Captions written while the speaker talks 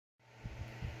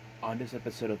On this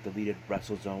episode of Deleted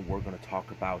WrestleZone, we're going to talk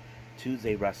about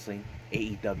Tuesday Wrestling,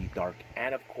 AEW Dark,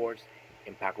 and of course,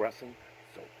 Impact Wrestling.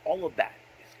 So all of that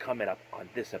is coming up on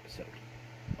this episode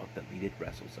of Deleted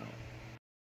WrestleZone.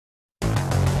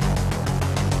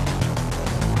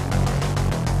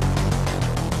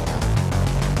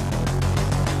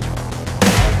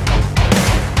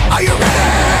 Are you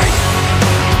ready?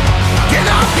 Get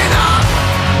up, get up!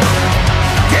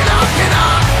 Get up, get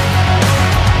up!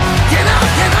 Get up,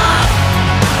 get up!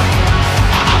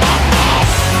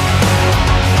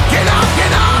 Get up,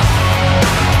 get up!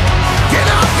 Get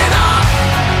up, get up!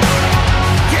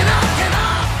 Get up, get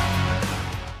up!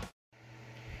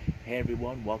 Hey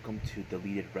everyone, welcome to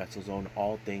Deleted WrestleZone,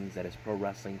 all things that is pro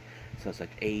wrestling, such as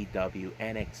AEW,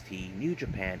 NXT, New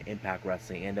Japan, Impact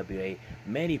Wrestling, NWA,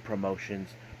 many promotions,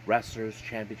 wrestlers,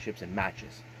 championships, and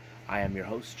matches. I am your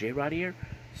host, J-Rod here.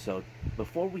 So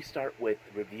before we start with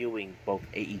reviewing both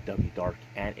AEW Dark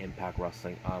and Impact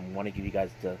Wrestling, I want to give you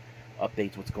guys the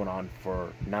updates what's going on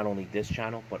for not only this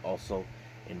channel, but also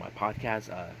in my podcast,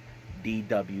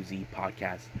 DWZ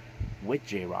Podcast with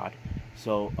J-Rod.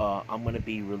 So I'm going to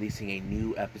be releasing a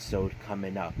new episode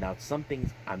coming up. Now, some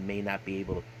things I may not be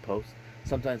able to post.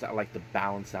 Sometimes I like to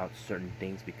balance out certain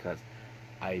things because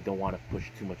I don't want to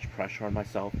push too much pressure on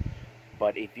myself.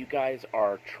 But if you guys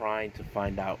are trying to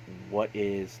find out what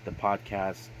is the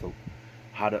podcast,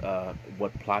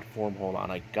 what platform, hold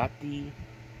on, I got the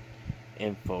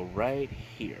info right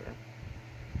here.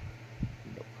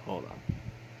 Nope, hold on,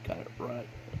 got it right.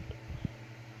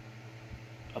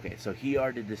 Okay, so here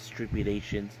are the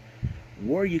distributions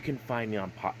where you can find me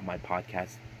on my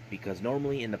podcast. Because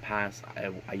normally in the past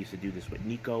I used to do this with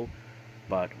Nico,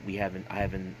 but I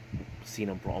haven't seen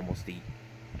him for almost a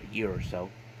year or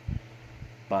so.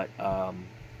 But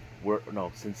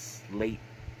since late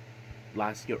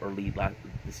last year or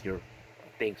this year, I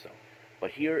think so.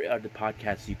 But here are the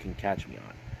podcasts you can catch me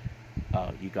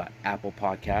on. You got Apple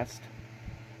Podcast,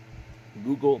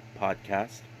 Google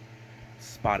Podcast,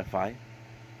 Spotify,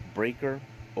 Breaker,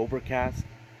 Overcast,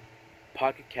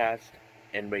 Pocket Cast,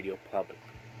 and Radio Public.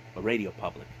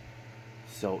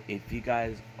 So if you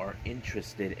guys are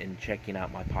interested in checking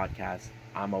out my podcast,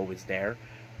 I'm always there.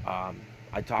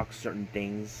 I talk certain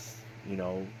things,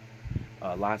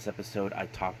 last episode I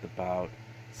talked about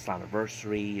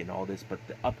Slammiversary and all this, but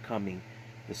the upcoming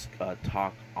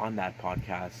talk on that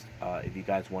podcast, if you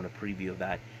guys want a preview of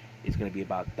that, is going to be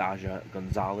about Daja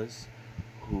Gonzalez,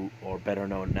 or better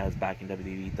known as back in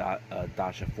WWE,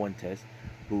 Dasha Fuentes,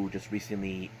 who just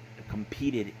recently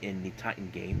competed in the Titan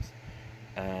Games.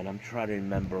 And I'm trying to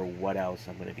remember what else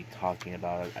I'm going to be talking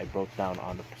about. I broke down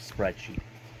on the spreadsheet.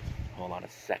 Hold on a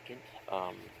second.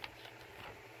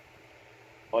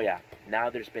 Now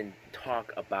there's been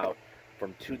talk about,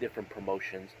 from two different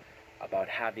promotions, about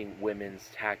having women's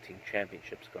tag team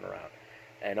championships going around.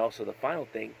 And also the final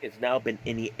thing, it's now been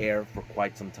in the air for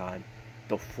quite some time.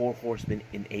 The Four Horsemen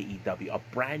in AEW, a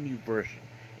brand new version.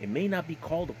 It may not be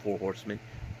called the Four Horsemen,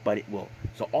 but it will.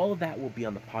 So all of that will be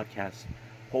on the podcast,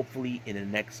 hopefully in the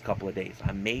next couple of days.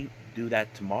 I may do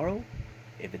that tomorrow.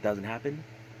 If it doesn't happen,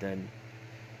 then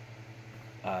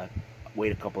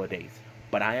wait a couple of days.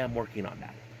 But I am working on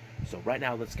that. So right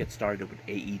now, let's get started with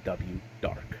AEW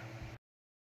Dark.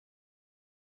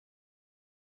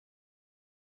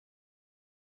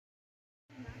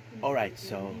 Alright,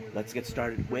 so let's get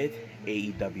started with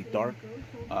AEW Dark.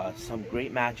 Some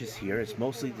great matches here. It's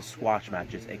mostly the squash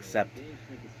matches, except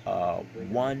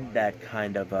one that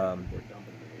kind of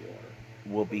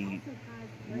will be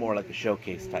more like a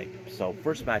showcase type. So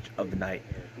first match of the night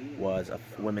was a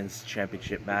women's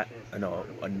championship match.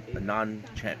 A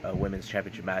women's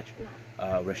championship match.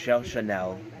 Rochelle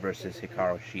Chanel versus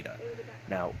Hikaru Shida.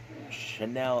 Now,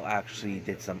 Chanel actually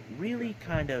did some really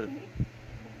kind of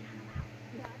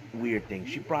weird things.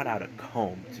 She brought out a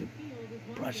comb to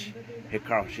brush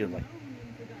Hikaru Shida. Like,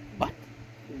 what?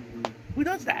 Who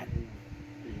does that?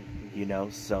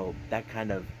 So that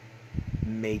kind of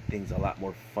made things a lot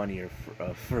more funnier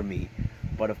for me.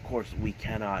 But of course, we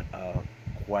cannot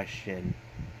question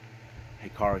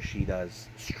Hikaru Shida's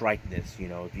strikeness.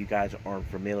 If you guys aren't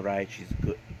familiar, she's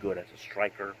good as a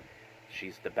striker.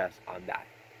 She's the best on that.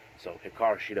 So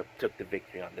Hikaru Shida took the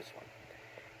victory on this one.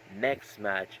 Next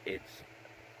match, it's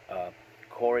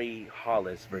Corey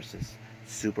Hollis versus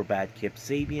Superbad Kip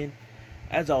Sabian,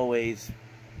 as always,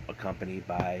 accompanied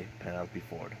by Penelope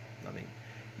Ford. I mean,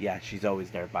 yeah, she's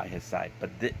always there by his side. But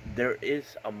there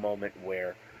is a moment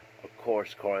where, of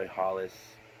course, Corey Hollis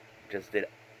just did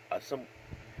some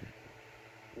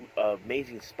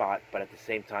amazing spot, but at the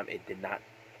same time, it did not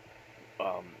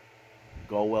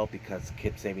go well because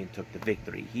Kip Sabian took the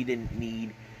victory. He didn't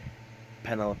need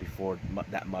Penelope Ford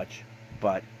that much,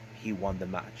 but he won the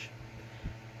match.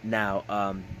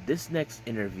 Now, this next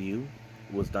interview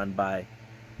was done by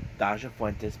Daja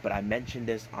Fuentes, but I mentioned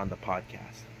this on the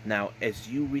podcast. Now, as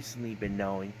you recently been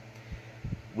knowing,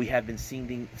 we have been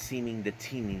seeing the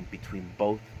teaming between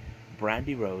both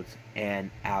Brandy Rhodes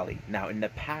and Allie. Now, in the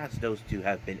past, those two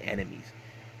have been enemies,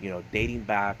 dating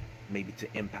back maybe to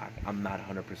Impact. I'm not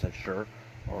 100% sure,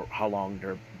 or how long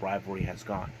their rivalry has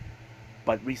gone.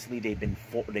 But recently,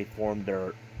 they formed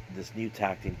this new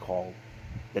tag team called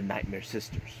the Nightmare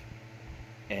Sisters,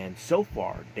 and so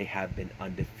far they have been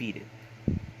undefeated.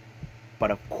 But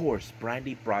of course,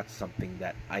 Brandy brought something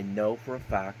that I know for a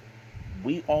fact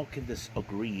we all can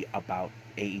disagree about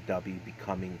AEW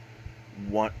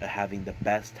having the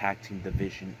best tag team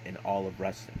division in all of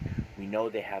wrestling. We know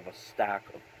they have a stack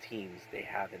of teams they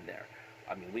have in there.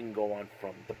 I mean, we can go on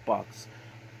from the Bucks,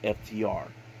 FTR,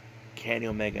 Kenny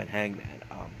Omega and Hangman,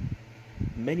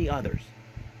 many others.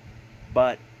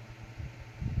 But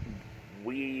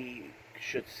we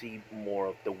should see more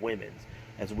of the women's,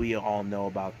 as we all know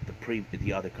about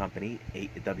the other company,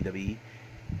 WWE.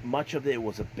 Much of it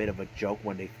was a bit of a joke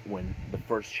when the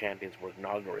first champions were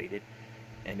inaugurated,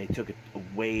 and they took it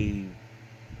way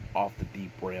off the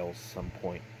deep rails some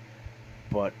point.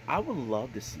 But I would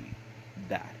love to see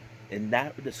that, and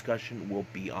that discussion will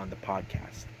be on the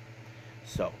podcast.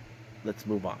 So let's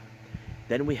move on.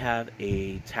 Then we have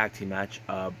a tag team match.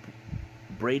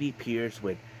 Brady Pierce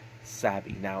with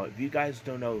Savvy. Now, if you guys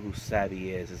don't know who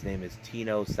Savvy is, his name is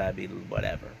Tino Savvy,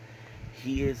 whatever.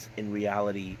 He is in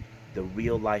reality the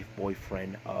real life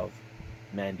boyfriend of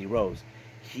Mandy Rose.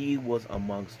 He was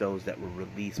amongst those that were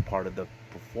released part of the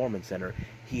Performance Center.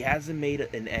 He hasn't made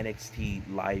an NXT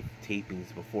live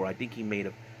tapings before. I think he may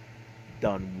have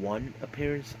done one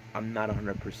appearance. I'm not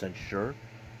 100% sure.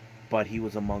 But he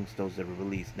was amongst those that were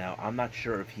released. Now, I'm not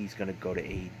sure if he's going to go to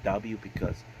AEW,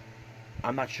 because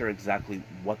I'm not sure exactly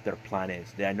what their plan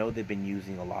is. I know they've been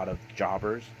using a lot of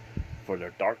jobbers for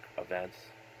their dark events,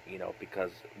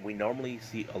 because we normally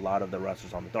see a lot of the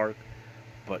wrestlers on the dark,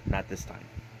 but not this time.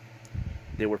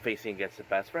 They were facing against the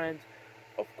Best Friends.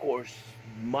 Of course,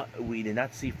 we did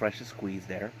not see Fresh and Squeeze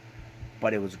there,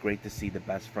 but it was great to see the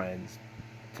Best Friends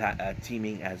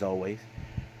teaming as always.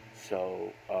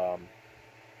 So,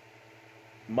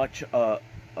 much of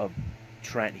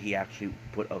Trent, he actually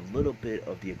put a little bit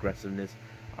of the aggressiveness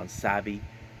on Savvy,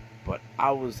 but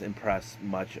I was impressed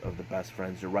much of the Best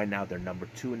Friends. Right now they're number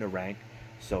 2 in the rank,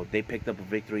 so they picked up a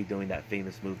victory doing that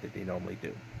famous move that they normally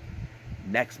do.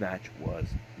 Next match was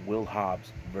Will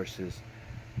Hobbs versus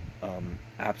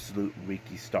Absolute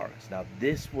Ricky Starks. Now,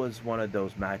 this was one of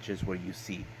those matches where you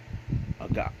see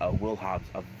Will Hobbs,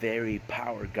 a very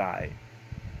power guy,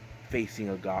 facing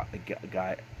a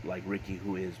guy like Ricky,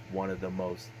 who is one of the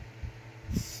most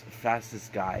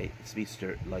fastest guy,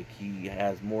 speedster. Like, he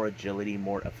has more agility,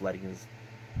 more athleticness,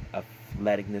 to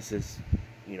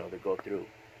go through.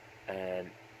 And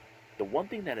the one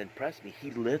thing that impressed me,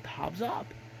 he lift Hobbs up.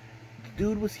 The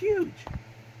dude was huge.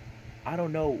 I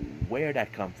don't know where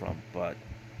that come from, but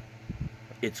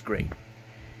it's great.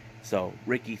 So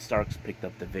Ricky Starks picked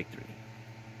up the victory.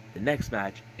 The next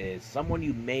match is someone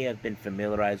you may have been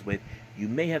familiarized with. You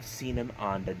may have seen him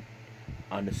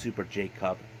on the Super J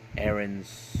Cup. Aaron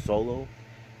Solo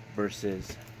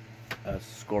versus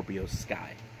Scorpio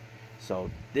Sky.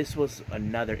 So this was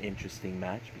another interesting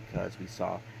match, because we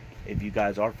saw, if you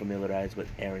guys are familiarized with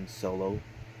Aaron Solo,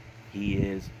 he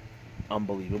is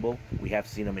unbelievable. We have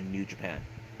seen him in New Japan,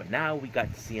 but now we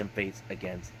got to see him face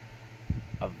against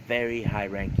a very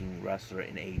high-ranking wrestler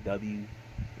in AEW.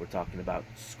 We're talking about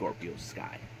Scorpio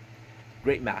Sky.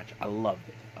 Great match. I loved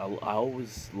it. I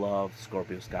always love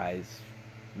Scorpio Sky's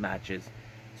matches.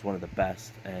 It's one of the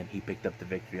best, and he picked up the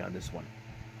victory on this one.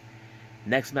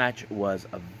 Next match was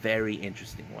a very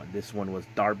interesting one. This one was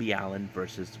Darby Allin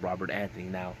versus Robert Anthony.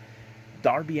 Now,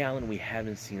 Darby Allin, we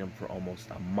haven't seen him for almost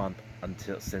a month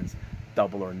since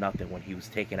Double or Nothing, when he was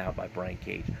taken out by Brian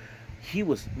Cage. He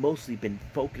was mostly been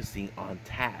focusing on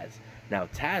Taz. Now,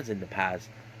 Taz in the past,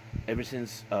 ever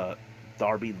since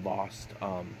Darby lost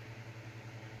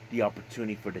the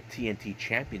opportunity for the TNT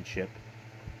Championship,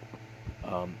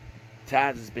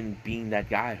 Taz has been being that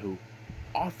guy who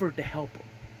offered to help him,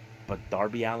 but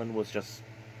Darby Allin was just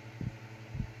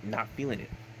not feeling it.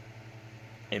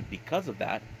 And because of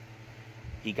that,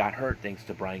 he got hurt thanks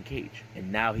to Brian Cage.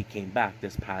 And now he came back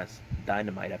this past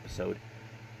Dynamite episode,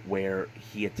 where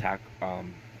he attacked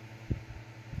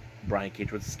Brian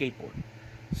Cage with a skateboard.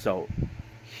 So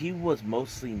he was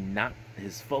mostly not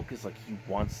his focus. Like, he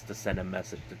wants to send a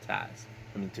message to Taz.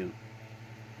 I mean, to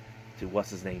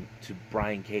what's his name? To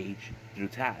Brian Cage through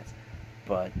Taz.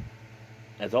 But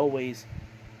As always,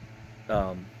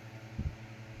 um,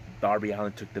 Darby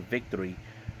Allin took the victory,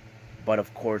 but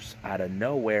of course, out of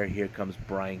nowhere, here comes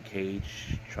Brian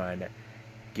Cage trying to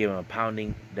give him a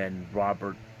pounding. Then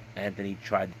Robert Anthony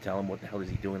tried to tell him what the hell is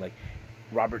he doing. Like,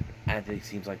 Robert Anthony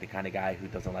seems like the kind of guy who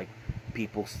doesn't like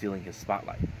people stealing his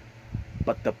spotlight.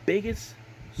 But the biggest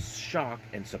shock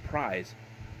and surprise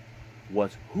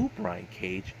was who Brian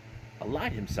Cage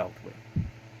allied himself with.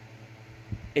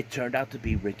 It turned out to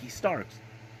be Ricky Starks.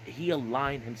 He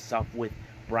aligned himself with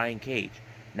Brian Cage.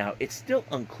 Now, it's still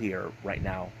unclear right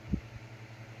now.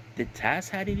 Did Taz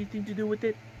had anything to do with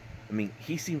it? I mean,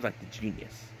 he seems like the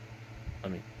genius. I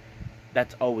mean,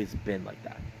 that's always been like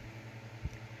that.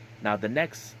 Now, the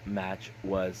next match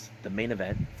was the main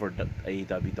event for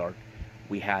AEW Dark.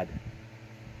 We had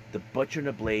the Butcher and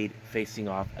the Blade facing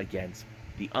off against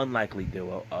the unlikely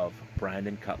duo of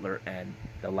Brandon Cutler and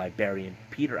the Librarian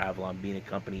Peter Avalon, being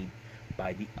accompanied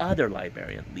by the other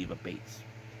Librarian, Leva Bates.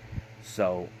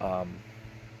 So,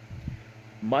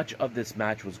 much of this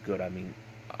match was good. I mean,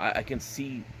 I can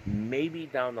see maybe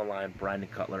down the line Brandon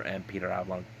Cutler and Peter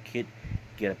Avalon could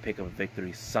get a pick of a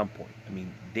victory some point. I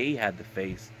mean, they had to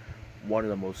face one of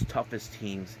the most toughest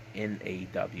teams in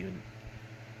AEW, and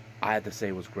I had to say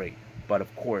it was great. But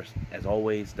of course, as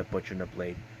always, the Butcher and the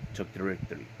Blade took the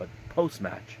victory. But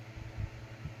post-match,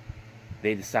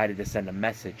 they decided to send a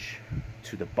message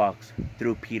to the Bucks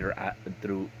through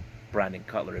through Brandon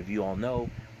Cutler. If you all know,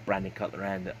 Brandon Cutler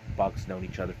and the Bucks known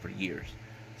each other for years.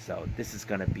 So this is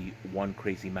going to be one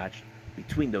crazy match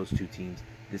between those two teams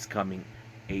this coming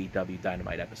AEW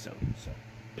Dynamite episode. So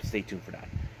stay tuned for that.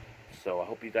 So I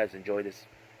hope you guys enjoy this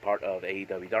part of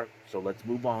AEW Dark. So let's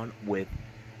move on with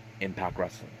Impact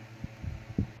Wrestling.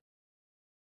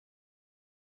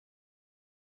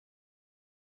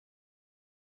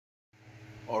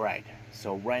 Alright,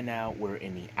 so right now we're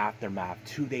in the aftermath,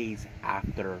 2 days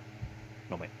after,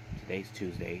 no wait, today's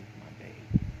Tuesday, Monday,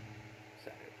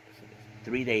 Saturday,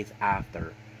 3 days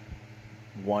after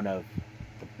one of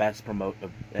the best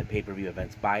pay-per-view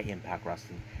events by Impact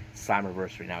Wrestling,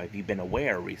 Slammiversary. Now, if you've been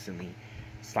aware recently,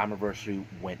 Slammiversary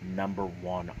went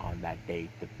 #1 on that day,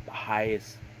 the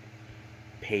highest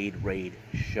paid raid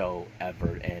show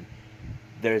ever, and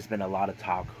there's been a lot of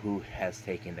talk who has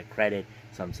taken the credit.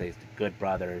 Some say it's the Good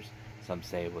Brothers, some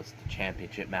say it was the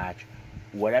championship match.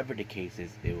 Whatever the case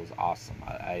is, it was awesome.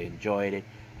 I enjoyed it.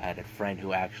 I had a friend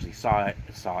who actually saw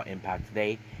Impact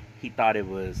today. He thought it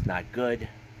was not good,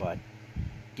 but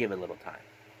give it a little time.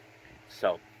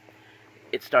 So,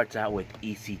 it starts out with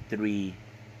EC3.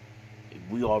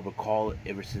 We all recall,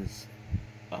 ever since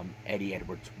Eddie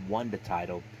Edwards won the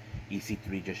title,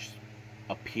 EC3 just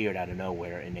appeared out of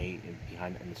nowhere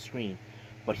behind on the screen,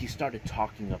 but he started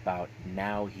talking about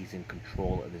now he's in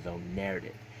control of his own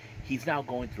narrative. He's now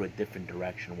going through a different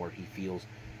direction where he feels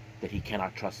that he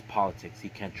cannot trust politics, he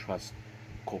can't trust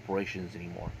corporations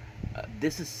anymore.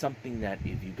 This is something that,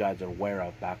 if you guys are aware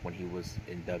of, back when he was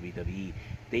in WWE,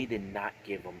 they did not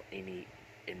give him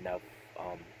enough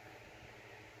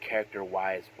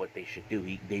character-wise what they should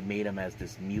do. They made him as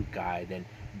this mute guy, then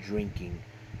drinking.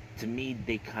 To me,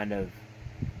 they kind of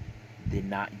did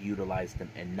not utilize them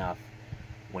enough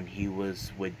when he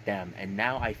was with them, and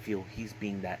now I feel he's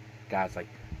being that guy's like,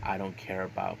 I don't care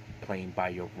about playing by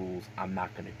your rules, I'm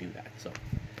not going to do that. So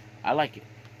I like it.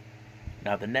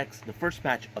 Now the first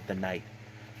match of the night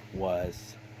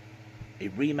was a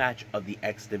rematch of the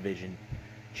X Division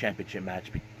Championship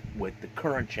match with the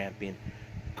current champion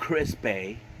Chris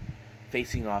Bay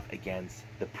facing off against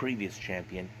the previous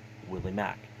champion Willie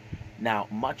Mack. Now,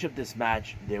 much of this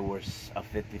match, there was a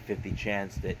 50-50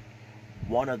 chance that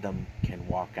one of them can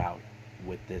walk out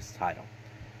with this title.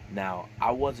 Now,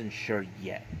 I wasn't sure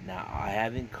yet. Now, I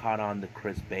haven't caught on to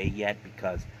Chris Bay yet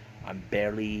because I'm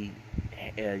barely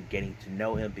getting to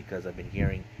know him, because I've been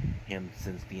hearing him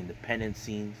since the independent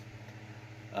scenes.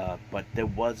 But there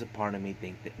was a part of me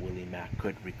think that Willie Mack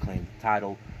could reclaim the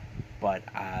title. But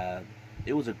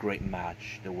it was a great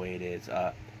match the way it is.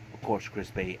 Of course,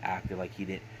 Chris Bay acted like he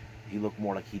didn't. He looked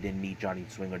more like he didn't need Johnny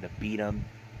Swinger to beat him.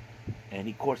 And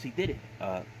of course he did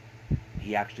it.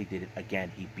 He actually did it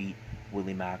again. He beat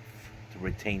Willie Mack to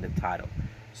retain the title.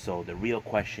 So the real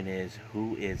question is,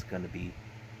 who is going to be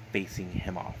facing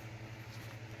him off?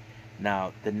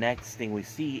 Now, the next thing we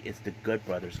see is the Good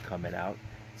Brothers coming out,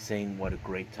 saying what a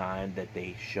great time that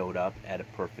they showed up at a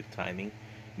perfect timing,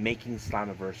 making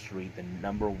Slammiversary the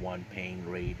 #1 paying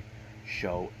raid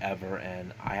show ever.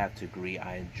 And I have to agree,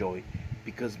 I enjoyed,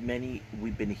 because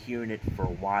we've been hearing it for a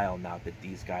while now that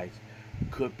these guys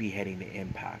could be heading to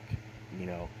Impact. You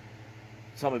know,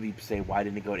 some of you say, why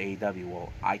didn't it go to AEW?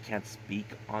 Well, I can't speak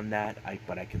on that,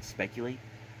 but I can speculate.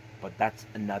 But that's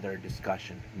another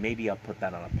discussion. Maybe I'll put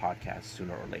that on a podcast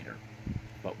sooner or later.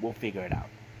 But we'll figure it out.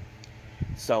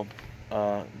 So,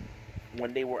 uh,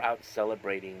 when they were out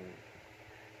celebrating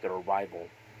their arrival,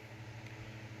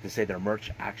 they say their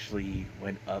merch actually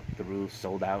went up the roof,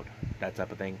 sold out, that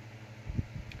type of thing.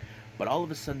 But all of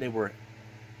a sudden, they were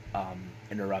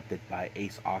interrupted by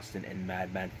Ace Austin and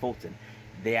Madman Fulton.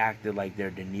 They acted like they're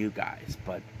the new guys,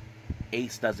 but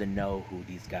Ace doesn't know who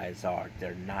these guys are.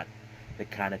 They're not the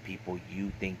kind of people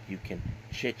you think you can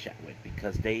chit chat with,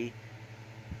 because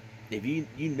if you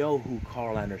know who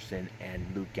Carl Anderson and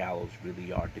Luke Gallows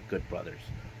really are, the Good Brothers,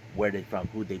 where they're from,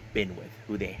 who they've been with,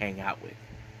 who they hang out with,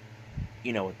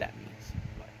 you know what that means.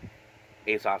 But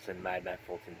Ace Austin and Madman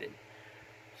Fulton did.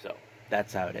 So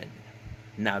that's how it ended.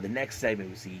 Now the next segment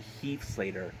we see Heath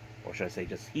Slater, or should I say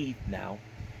just Heath now.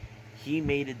 He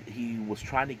was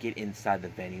trying to get inside the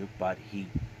venue, but he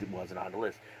wasn't on the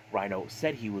list. Rhino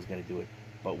said he was going to do it,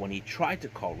 but when he tried to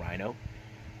call Rhino,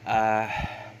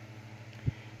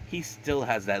 he still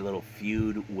has that little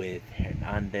feud with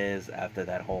Hernandez after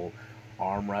that whole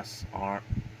arm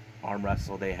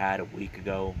wrestle they had a week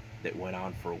ago that went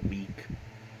on for a week.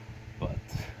 But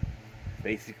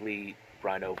basically,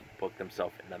 Rhino booked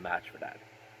himself in the match for that.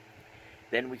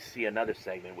 Then we see another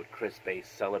segment with Chris Bay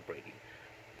celebrating.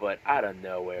 But out of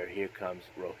nowhere, here comes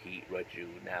Rohit Raju.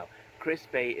 Now, Chris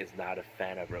Bay is not a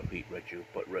fan of Rohit Raju,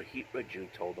 but Rohit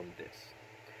Raju told him this,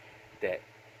 that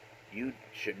you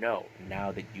should know,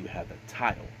 now that you have a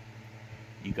title,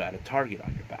 you got a target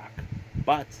on your back,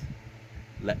 but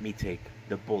let me take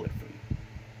the bullet for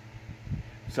you.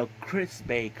 So Chris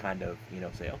Bay kind of,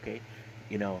 say, okay,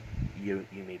 you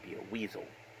may be a weasel,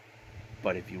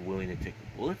 but if you're willing to take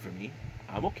the bullet for me,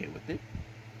 I'm okay with it.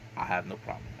 I have no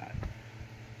problem with that.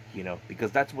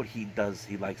 Because that's what he does.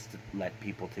 He likes to let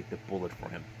people take the bullet for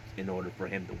him in order for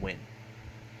him to win.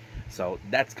 So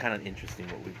that's kind of interesting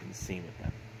what we've been seeing with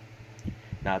them.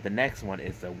 Now the next one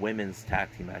is the women's tag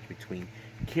team match between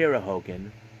Kiera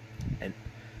Hogan and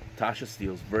Tasha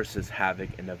Steelz versus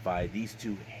Havoc and Nevaeh. These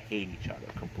two hate each other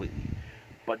completely.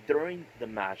 But during the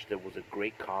match, there was a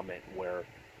great comment where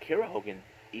Kiera Hogan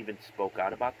even spoke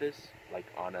out about this, like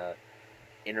on a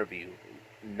interview,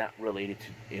 not related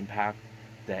to Impact,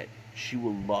 that she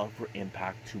would love for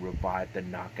Impact to revive the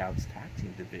Knockouts tag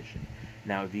team division.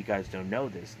 Now, if you guys don't know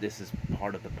this is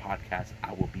part of the podcast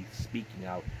I will be speaking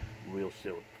out real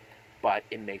soon. But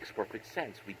it makes perfect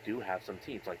sense. We do have some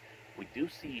teams. Like, we do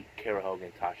see Kiera Hogan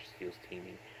and Tasha Steelz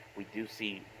teaming. We do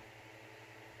see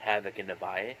Havoc and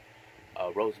Nevaeh,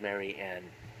 Rosemary and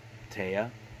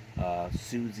Taya,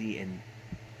 Susie and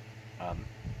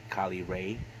Kylie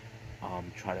Ray,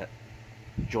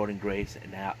 Jordan Grace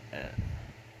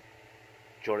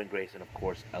and of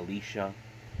course Alicia.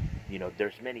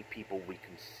 There's many people we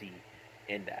can see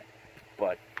in that.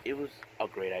 But it was a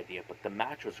great idea. But the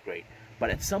match was great. But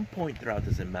at some point throughout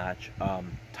this match,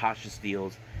 Tasha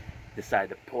Steelz decided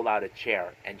to pull out a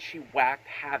chair, and she whacked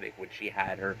Havoc when she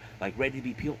had her ready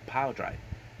to be pile drive.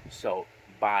 So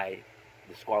by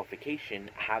disqualification,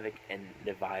 Havoc and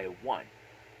Nevaeh won.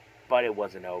 But it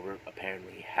wasn't over.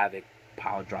 Apparently, Havoc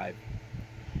pile drive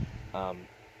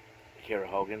Kiera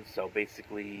Hogan. So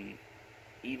basically,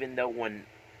 even though when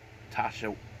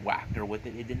Tasha whacked her with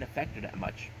it, it didn't affect her that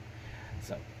much.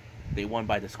 So they won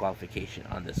by disqualification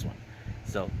on this one.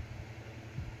 So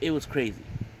it was crazy.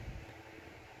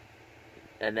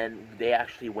 And then they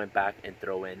actually went back and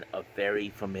throw in a very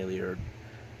familiar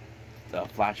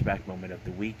flashback moment of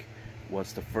the week.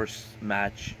 Was the first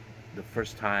match, the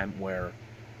first time where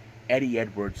Eddie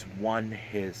Edwards won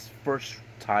his first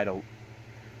title,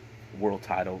 world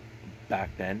title, back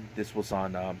then. This was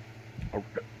on a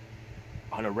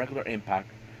regular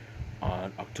Impact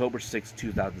on October 6,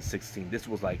 2016. This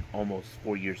was almost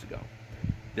 4 years ago.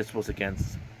 This was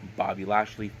against Bobby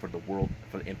Lashley for the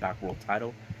Impact World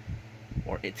title,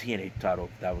 or a TNA title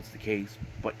if that was the case.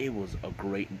 But it was a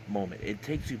great moment. It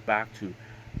takes you back to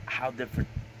how different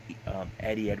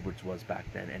Eddie Edwards was back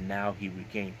then, and now he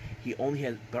regained. He only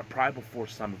had, prior before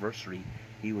Slammiversary,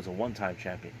 he was a one-time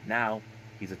champion. Now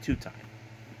he's a two-time.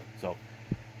 So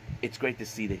it's great to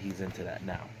see that he's into that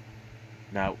now.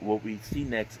 Now, what we see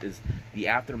next is the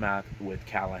aftermath with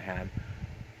Callahan.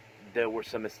 There were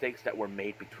some mistakes that were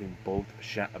made between both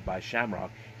by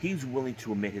Shamrock. He's willing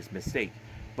to admit his mistake,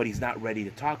 but he's not ready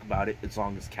to talk about it as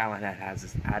long as Callahan has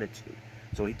this attitude.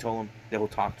 So he told him they will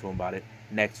talk to him about it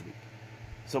next week.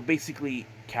 So basically,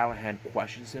 Callahan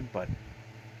questions him, but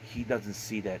he doesn't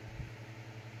see that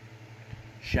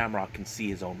Shamrock can see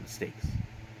his own mistakes.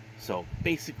 So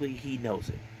basically, he knows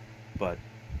it, but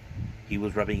he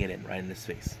was rubbing it in right in his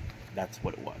face. That's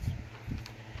what it was.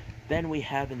 Then we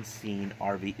haven't seen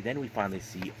RV. Then we finally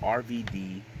see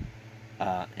RVD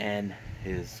and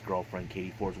his girlfriend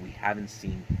Katie Forbes. We haven't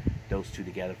seen those two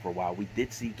together for a while. We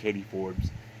did see Katie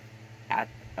Forbes at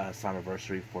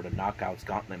Slammiversary for the Knockouts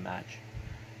Gauntlet match,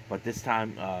 but this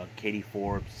time Katie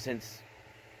Forbes, since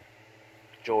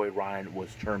Joey Ryan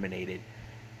was terminated,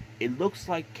 it looks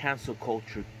like cancel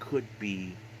culture could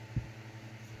be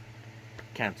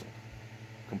canceled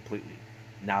completely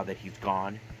now that he's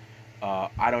gone.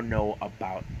 I don't know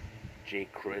about Jay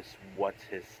Chris, what's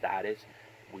his status.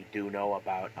 We do know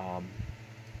about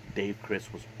Dave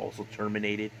Chris was also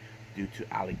terminated due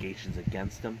to allegations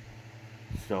against him.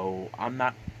 So I'm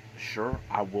not sure.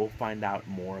 I will find out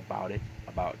more about it,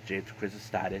 about James Chris's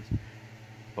status,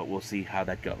 but we'll see how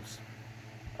that goes.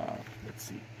 Let's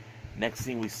see. Next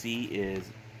thing we see is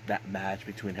that match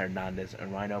between Hernandez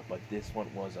and Rhino, but this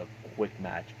one was a quick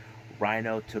match.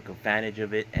 Rhino took advantage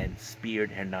of it and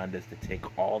speared Hernandez to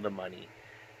take all the money.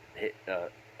 Hit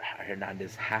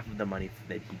Hernandez half of the money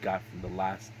that he got from the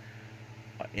last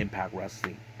Impact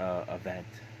Wrestling event.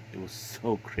 It was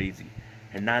so crazy.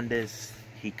 Hernandez,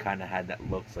 he kind of had that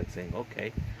look like saying,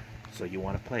 okay, so you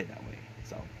want to play it that way.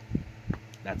 So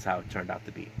that's how it turned out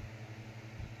to be.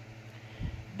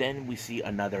 Then we see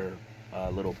another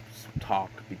little talk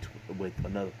with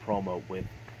another promo with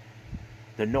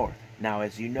the North. Now,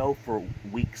 as you know, for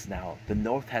weeks now, the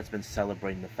North has been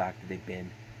celebrating the fact that they've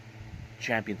been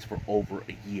champions for over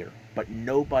a year, but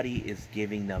nobody is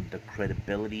giving them the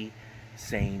credibility,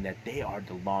 saying that they are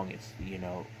the longest,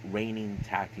 reigning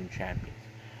tag team champions.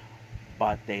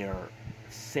 But they are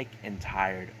sick and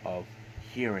tired of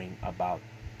hearing about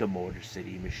the Motor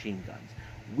City Machine Guns.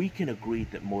 We can agree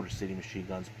that Motor City Machine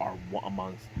Guns are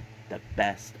amongst the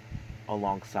best,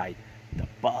 alongside the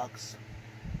Bucks,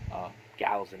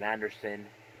 Gallows and Anderson,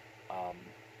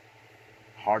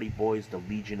 Hardy Boys, the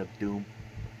Legion of Doom,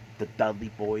 the Dudley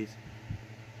Boys,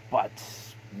 but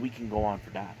we can go on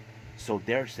for that. So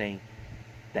they're saying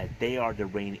that they are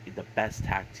the best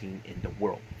tag team in the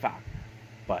world, fact.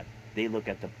 But they look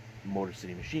at the Motor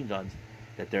City Machine Guns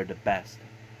that they're the best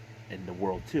in the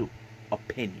world too,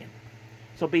 opinion.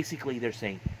 So basically they're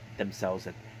saying themselves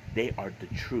that they are the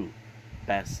true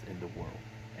best in the world,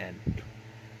 and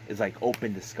it's like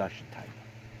open discussion type.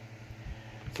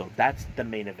 So that's the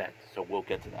main event, so we'll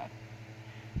get to that.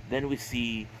 Then we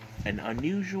see an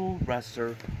unusual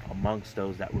wrestler amongst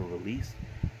those that were released.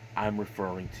 I'm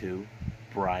referring to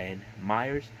Brian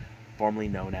Myers, formerly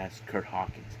known as Kurt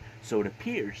Hawkins. So it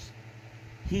appears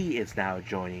he is now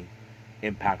joining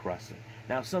Impact Wrestling.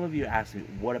 Now, some of you asked me,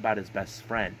 what about his best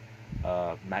friend,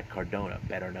 Matt Cardona,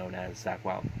 better known as Zach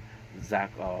Wilder?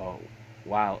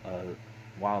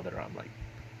 I'm like,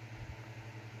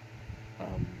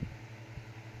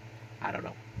 I don't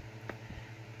know.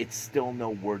 It's still no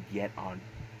word yet on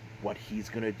what he's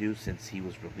going to do since he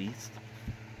was released.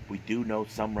 We do know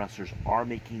some wrestlers are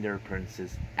making their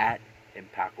appearances at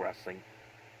Impact Wrestling.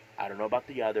 I don't know about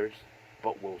the others,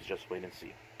 but we'll just wait and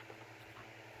see.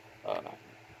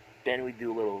 Then we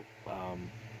do a little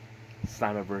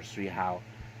Slammiversary, how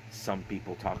some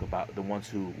people talk about the ones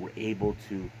who were able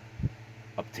to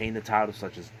obtain the title,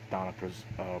 such as Donna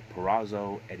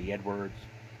Purrazzo, Eddie Edwards,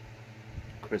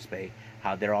 Chris Bay,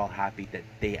 how they're all happy that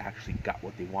they actually got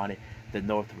what they wanted. The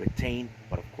North retained,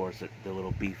 but of course the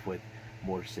little beef with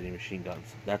Motor City Machine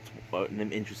Guns. That's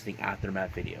an interesting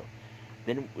aftermath video.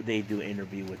 Then they do an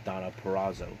interview with Donna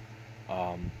Purrazzo,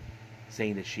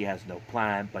 saying that she has no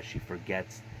plan, but she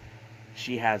forgets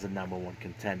she has a #1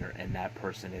 contender, and that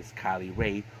person is Kylie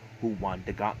Rae, who won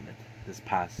the Gauntlet this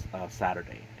past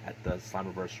Saturday at the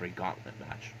Slammiversary Gauntlet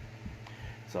match.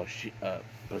 So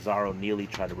Bizarro nearly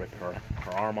tried to rip her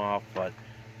arm off, but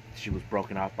she was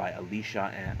broken off by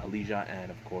Alicia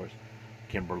and of course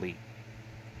Kimberly.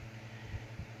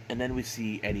 And then we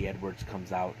see Eddie Edwards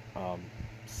comes out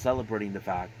celebrating the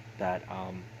fact that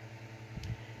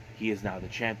he is now the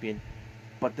champion.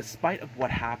 But despite of what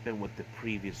happened with the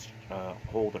previous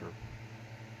holder,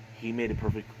 he made it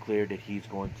perfectly clear that he's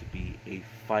going to be a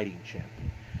fighting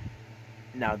champion.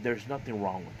 Now, there's nothing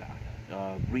wrong with that.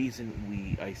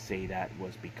 Reason I say that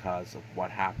was because of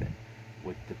what happened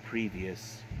with the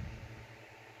previous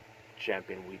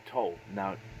champion we told.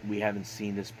 Now, we haven't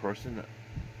seen this person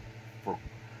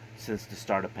since the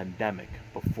start of pandemic,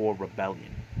 before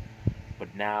Rebellion.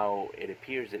 But now it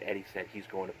appears that Eddie said he's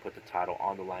going to put the title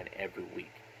on the line every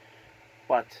week.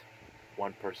 But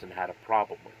one person had a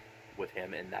problem with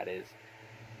him, and that is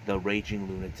the raging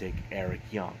lunatic Eric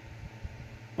Young.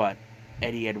 But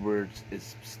Eddie Edwards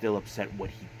is still upset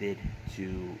what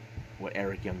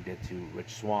Eric Young did to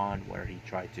Rich Swann, where he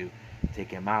tried to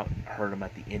take him out, hurt him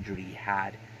at the injury he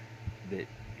had. That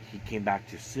he came back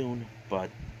too soon, but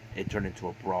it turned into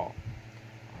a brawl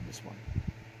on this one.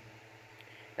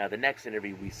 Now, the next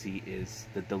interview we see is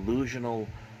the delusional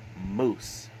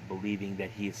Moose, believing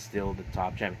that he is still the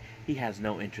top champion. He has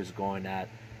no interest going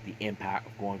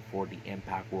for the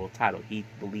Impact World title. He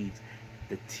believes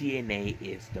the TNA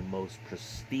is the most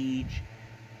prestige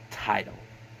title,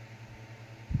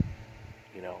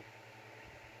 you know,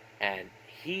 and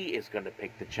he is going to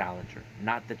pick the challenger,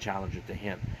 not the challenger to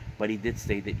him. But he did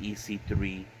say that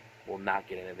EC3 will not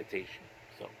get an invitation,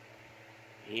 so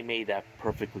he made that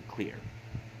perfectly clear.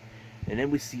 And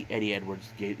then we see Eddie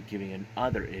Edwards giving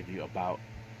another interview about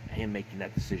him making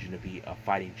that decision to be a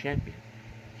fighting champion.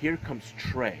 Here comes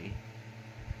Trey,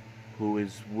 who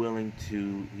is willing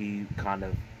to, he kind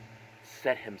of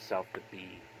set himself to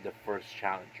be the first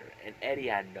challenger. And Eddie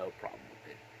had no problem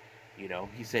with it. You know,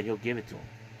 he said he'll give it to him.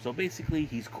 So basically,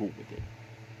 he's cool with it.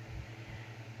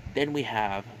 Then we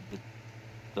have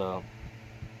the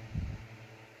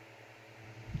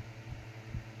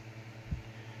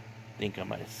I think I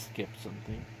might have skipped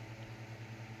something.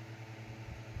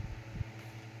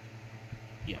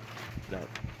 Yeah, that.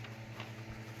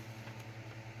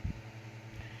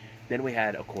 Then we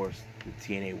had, of course, the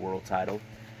TNA World Title.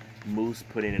 Moose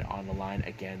putting it on the line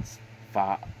against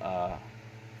Fallah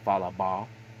Bahh.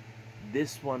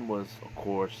 This one was, of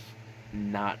course,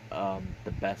 not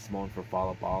the best moment for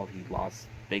Fallah Bahh. He lost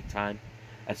big time.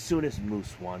 As soon as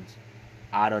Moose won,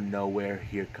 out of nowhere,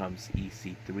 here comes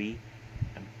EC3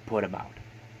 and put him out.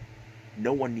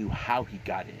 No one knew how he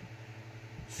got in.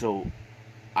 So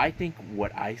I think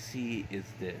what I see is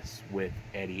this with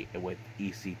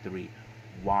EC3,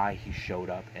 why he showed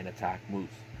up and attacked Moose.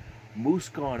 Moose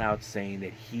going out saying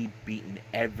that he beaten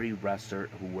every wrestler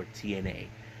who were TNA,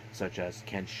 such as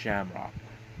Ken Shamrock,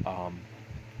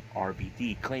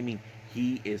 RVD, claiming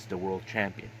he is the world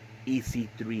champion.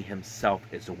 EC3 himself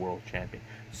is the world champion.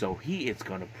 So he is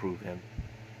going to prove him,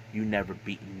 you never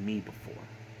beaten me before.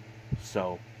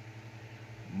 So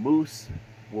Moose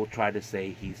will try to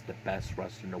say he's the best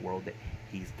wrestler in the world, that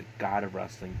he's the god of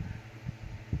wrestling,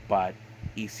 but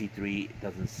EC3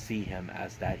 doesn't see him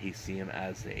as that. He sees him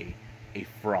as a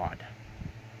fraud.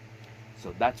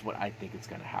 So that's what I think is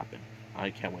going to happen.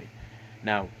 I can't wait.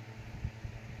 Now,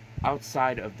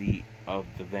 outside of the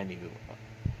venue,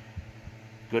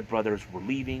 Good Brothers were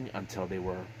leaving until they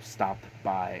were stopped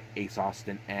by Ace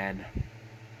Austin and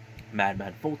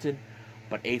Madman Fulton.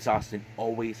 But Ace Austin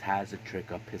always has a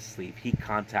trick up his sleeve. He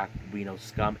contacted Reno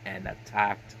Scum and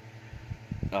attacked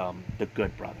the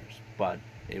Good Brothers, but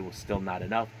it was still not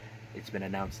enough. It's been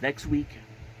announced next week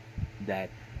that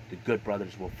the Good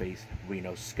Brothers will face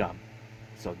Reno Scum.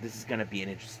 So this is going to be an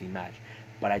interesting match.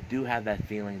 But I do have that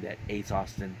feeling that Ace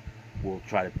Austin will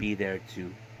try to be there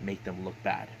to make them look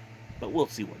bad. But we'll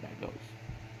see where that goes.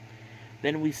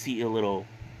 Then we see a little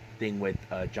thing with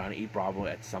Johnny E. Bravo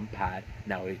at some pad.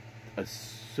 Now, I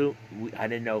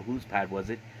didn't know whose pad was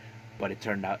it, but it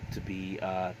turned out to be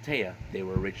Taya. They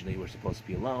were supposed to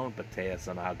be alone, but Taya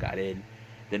somehow got in.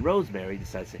 Then Rosemary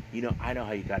decides, I know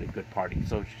how you got a good party.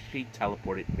 So she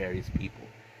teleported various people.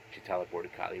 She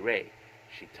teleported Kylie Ray.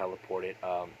 She teleported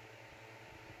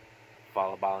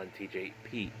Fallah Bahh and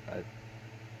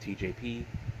TJP,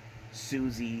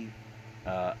 Susie,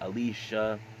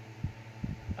 Alicia,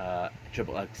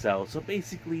 Triple XL. So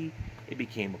basically, it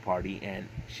became a party, and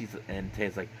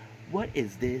Taya's like, "What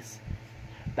is this?"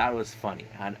 That was funny.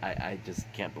 I just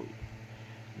can't believe it.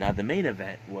 Now the main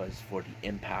event was for the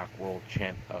Impact World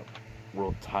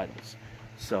titles.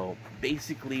 So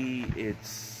basically,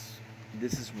 this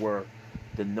is where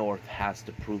the North has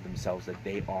to prove themselves that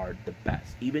they are the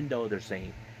best, even though they're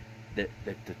saying that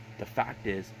the fact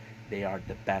is they are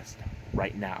the best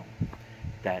right now.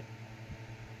 That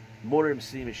Motor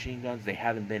City Machine Guns, they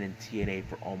haven't been in TNA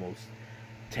for almost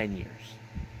 10 years,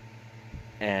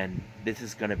 and this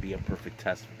is going to be a perfect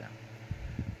test for them.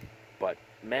 But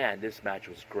man, this match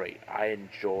was great. I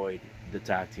enjoyed the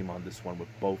tag team on this one with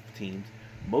both teams,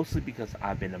 mostly because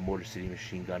I've been a Motor City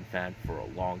Machine Gun fan for a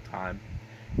long time.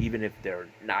 Even if they're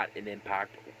not in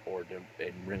Impact or they're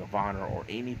in Ring of Honor or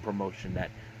any promotion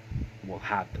that will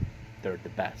have them, they're the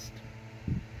best.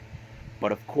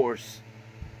 But of course,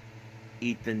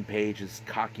 Ethan Page's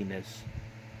cockiness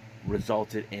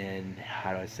resulted in,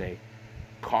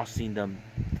 costing them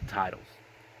the titles.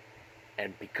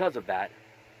 And because of that,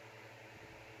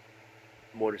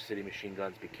 Motor City Machine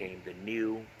Guns became the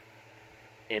new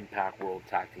Impact World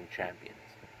Tag Team Champions.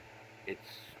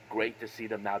 It's great to see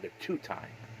them now. They're two-time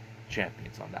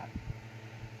champions on that.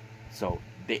 So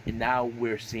now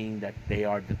we're seeing that they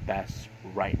are the best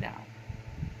right now.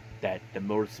 That the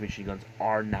Motor City Machine Guns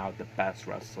are now the best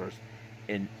wrestlers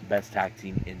in best tag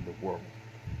team in the world.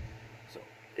 So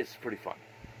it's pretty fun.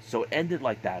 So it ended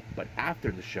like that, but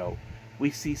after the show,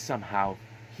 we see somehow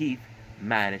Heath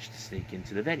managed to sneak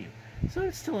into the venue. So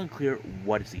it's still unclear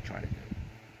what is he trying to do.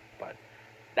 But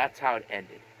that's how it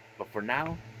ended. But for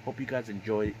now, hope you guys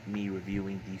enjoyed me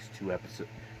reviewing these two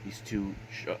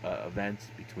events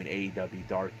between AEW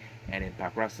Dark and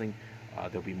Impact Wrestling.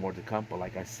 There'll be more to come, but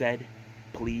like I said,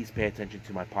 please pay attention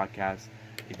to my podcast.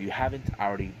 If you haven't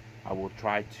already, I will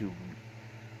try to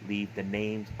leave the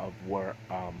names of where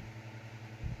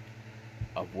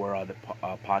the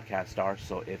podcasts are.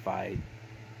 So if I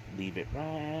leave it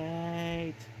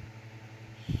right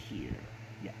here,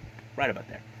 yeah, right about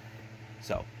there.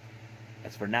 So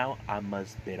as for now, I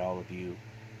must bid all of you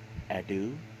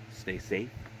adieu. Stay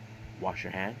safe. Wash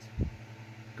your hands.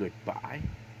 Goodbye.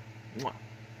 Mwah.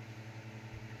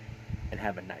 And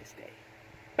have a nice day.